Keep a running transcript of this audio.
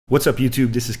What's up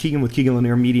YouTube? This is Keegan with Keegan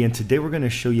Lanier Media, and today we're going to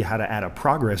show you how to add a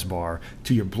progress bar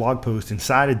to your blog post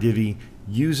inside of Divi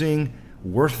using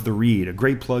Worth the Read, a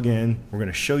great plugin. We're going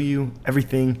to show you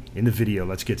everything in the video.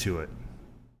 Let's get to it.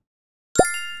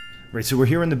 Right, so we're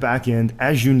here in the back end.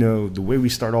 As you know, the way we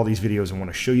start all these videos, I want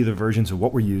to show you the versions of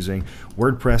what we're using.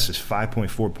 WordPress is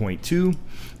 5.4.2.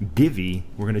 Divi,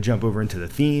 we're going to jump over into the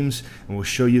themes, and we'll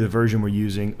show you the version we're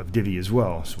using of Divi as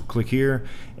well. So we'll click here,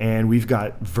 and we've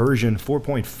got version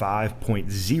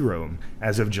 4.5.0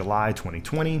 as of July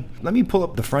 2020. Let me pull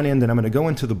up the front end, and I'm going to go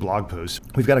into the blog post.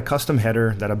 We've got a custom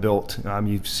header that I built.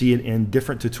 You see it in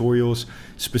different tutorials.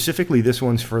 Specifically, this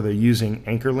one's for the using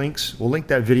anchor links. We'll link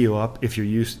that video up if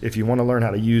you want to learn how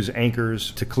to use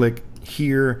anchors, to click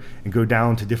here and go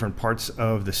down to different parts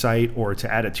of the site, or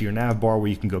to add it to your nav bar where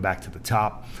you can go back to the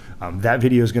top. That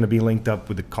video is going to be linked up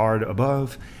with the card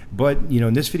above. But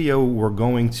in this video, we're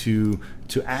going to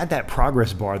add that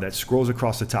progress bar that scrolls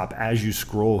across the top as you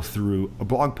scroll through a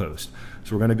blog post.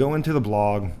 So we're going to go into the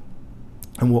blog,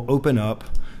 and we'll open up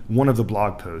one of the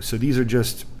blog posts. So these are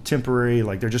just temporary,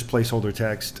 like they're just placeholder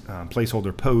text,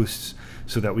 placeholder posts,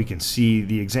 so that we can see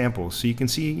the examples. So you can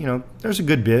see, there's a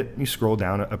good bit. You scroll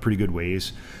down a pretty good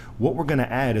ways. What we're going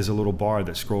to add is a little bar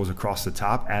that scrolls across the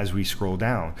top as we scroll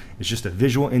down. It's just a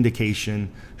visual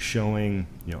indication showing,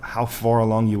 how far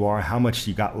along you are, how much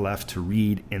you got left to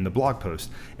read in the blog post.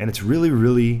 And it's really,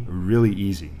 really, really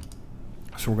easy.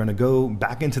 So we're going to go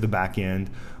back into the back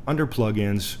end. Under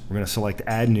plugins, we're going to select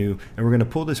add new, and we're going to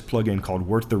pull this plugin called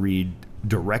Worth the Read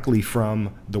directly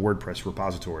from the WordPress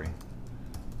repository.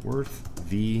 Worth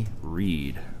the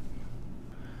Read.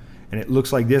 And it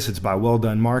looks like this. It's by Well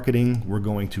Done Marketing. We're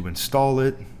going to install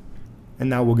it, and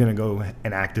now we're going to go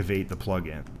and activate the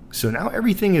plugin. So now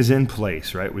everything is in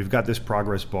place, right? We've got this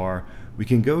progress bar. We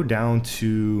can go down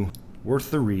to Worth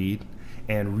the Read,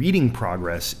 and reading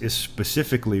progress is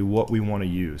specifically what we want to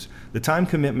use. The time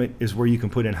commitment is where you can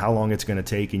put in how long it's going to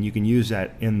take, and you can use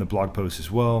that in the blog post as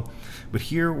well. But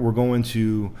here we're going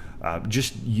to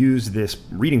just use this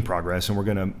reading progress, and we're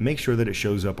going to make sure that it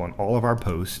shows up on all of our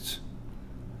posts.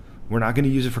 We're not going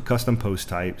to use it for custom post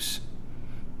types,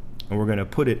 and we're going to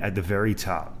put it at the very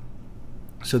top.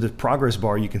 So the progress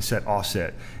bar, you can set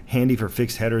offset, handy for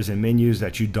fixed headers and menus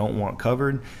that you don't want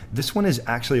covered. This one is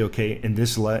actually okay in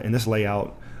this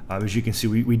layout. As you can see,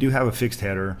 we do have a fixed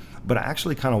header, but I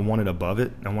actually kind of want it above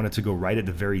it. I want it to go right at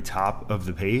the very top of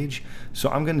the page. So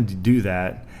I'm going to do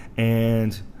that,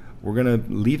 and we're going to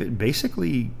leave it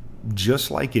basically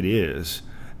just like it is.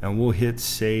 And we'll hit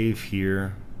save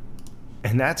here.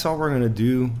 And that's all we're going to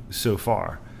do so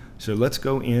far. So let's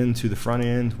go into the front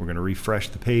end. We're going to refresh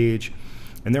the page.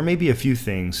 And there may be a few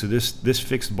things. So this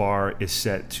fixed bar is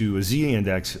set to a Z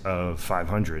index of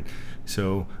 500.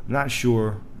 So I'm not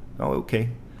sure. Oh, okay.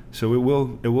 So it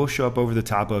will show up over the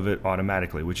top of it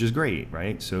automatically, which is great,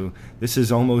 right? So this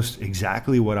is almost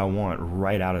exactly what I want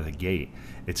right out of the gate.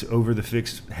 It's over the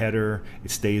fixed header. It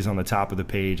stays on the top of the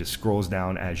page. It scrolls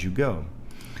down as you go.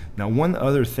 Now, one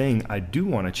other thing I do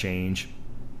want to change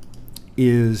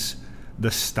is the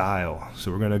style.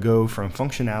 So we're going to go from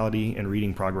functionality and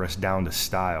reading progress down to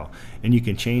style, and you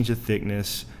can change the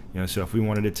thickness. So if we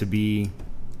wanted it to be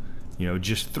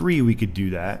just 3, we could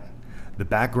do that. The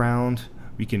background,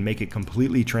 we can make it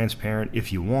completely transparent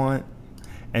if you want,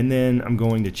 and then I'm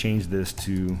going to change this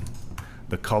to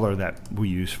the color that we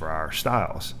use for our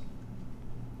styles.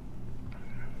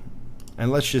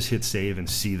 And let's just hit save and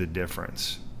see the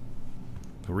difference.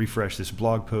 So refresh this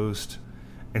blog post.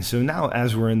 And so now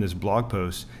as we're in this blog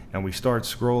post and we start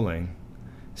scrolling,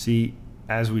 see,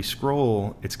 as we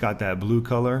scroll, it's got that blue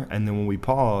color, and then when we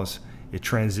pause, it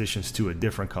transitions to a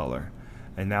different color.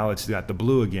 And now it's got the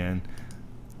blue again.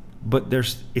 But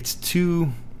it's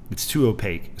too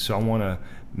opaque. So I want to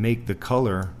make the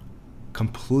color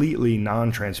completely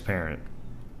non-transparent.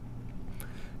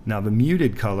 Now the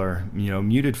muted color,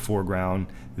 muted foreground,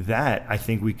 that I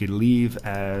think we could leave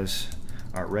as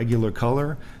our regular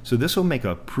color. So this will make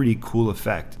a pretty cool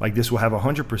effect. Like this will have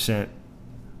 100%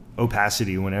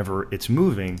 opacity whenever it's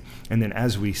moving, and then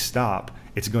as we stop,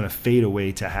 it's going to fade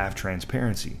away to have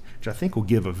transparency, which I think will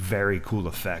give a very cool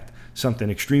effect. Something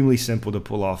extremely simple to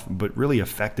pull off, but really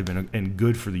effective and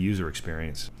good for the user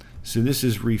experience. So this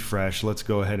is refresh. Let's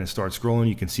go ahead and start scrolling.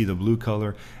 You can see the blue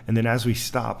color, and then as we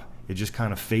stop, it just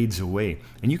kind of fades away.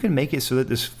 And you can make it so that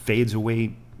this fades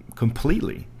away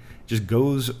completely, just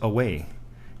goes away.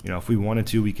 If we wanted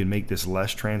to, we can make this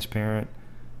less transparent.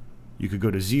 You could go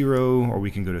to 0, or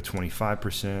we can go to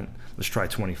 25%. Let's try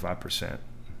 25%.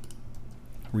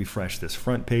 Refresh this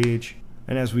front page.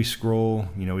 And as we scroll,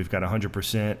 we've got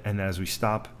 100%. And as we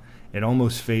stop, it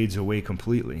almost fades away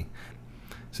completely.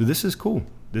 So this is cool.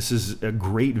 This is a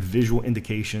great visual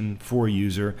indication for a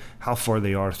user, how far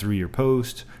they are through your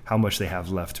post, how much they have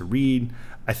left to read.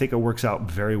 I think it works out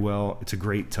very well. It's a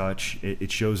great touch.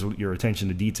 It shows your attention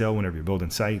to detail whenever you're building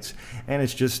sites. And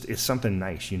it's something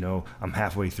nice. I'm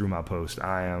halfway through my post.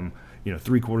 I am,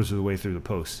 3/4 of the way through the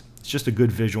post. It's just a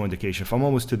good visual indication. If I'm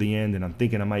almost to the end and I'm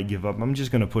thinking I might give up, I'm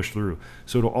just going to push through.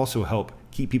 So it'll also help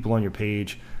keep people on your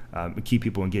page, keep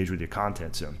people engaged with your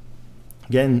content. So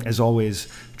again, as always,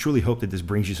 truly hope that this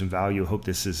brings you some value. Hope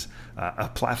this is a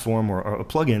platform or a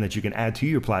plugin that you can add to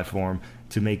your platform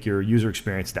to make your user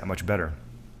experience that much better.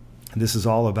 This is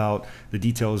all about the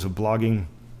details of blogging.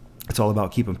 It's all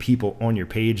about keeping people on your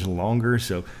page longer.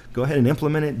 So go ahead and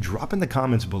implement it. Drop in the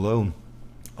comments below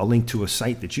a link to a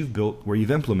site that you've built where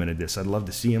you've implemented this. I'd love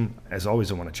to see them. As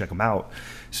always, I want to check them out.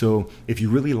 So if you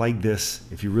really like this,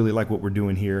 if you really like what we're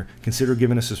doing here, consider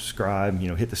giving us a subscribe,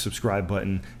 hit the subscribe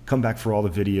button, come back for all the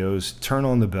videos, turn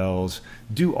on the bells,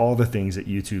 do all the things that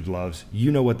YouTube loves.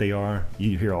 You know what they are,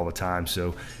 you hear all the time.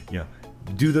 So,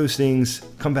 do those things,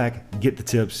 come back, get the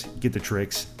tips, get the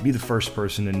tricks, be the first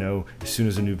person to know as soon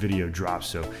as a new video drops.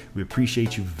 So we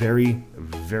appreciate you very,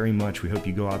 very much. We hope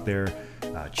you go out there,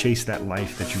 chase that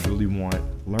life that you really want,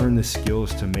 learn the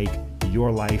skills to make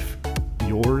your life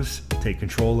yours, take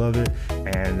control of it,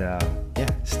 and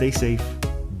stay safe,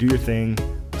 do your thing.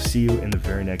 We'll see you in the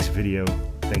very next video.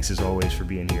 Thanks as always for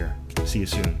being here. See you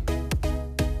soon.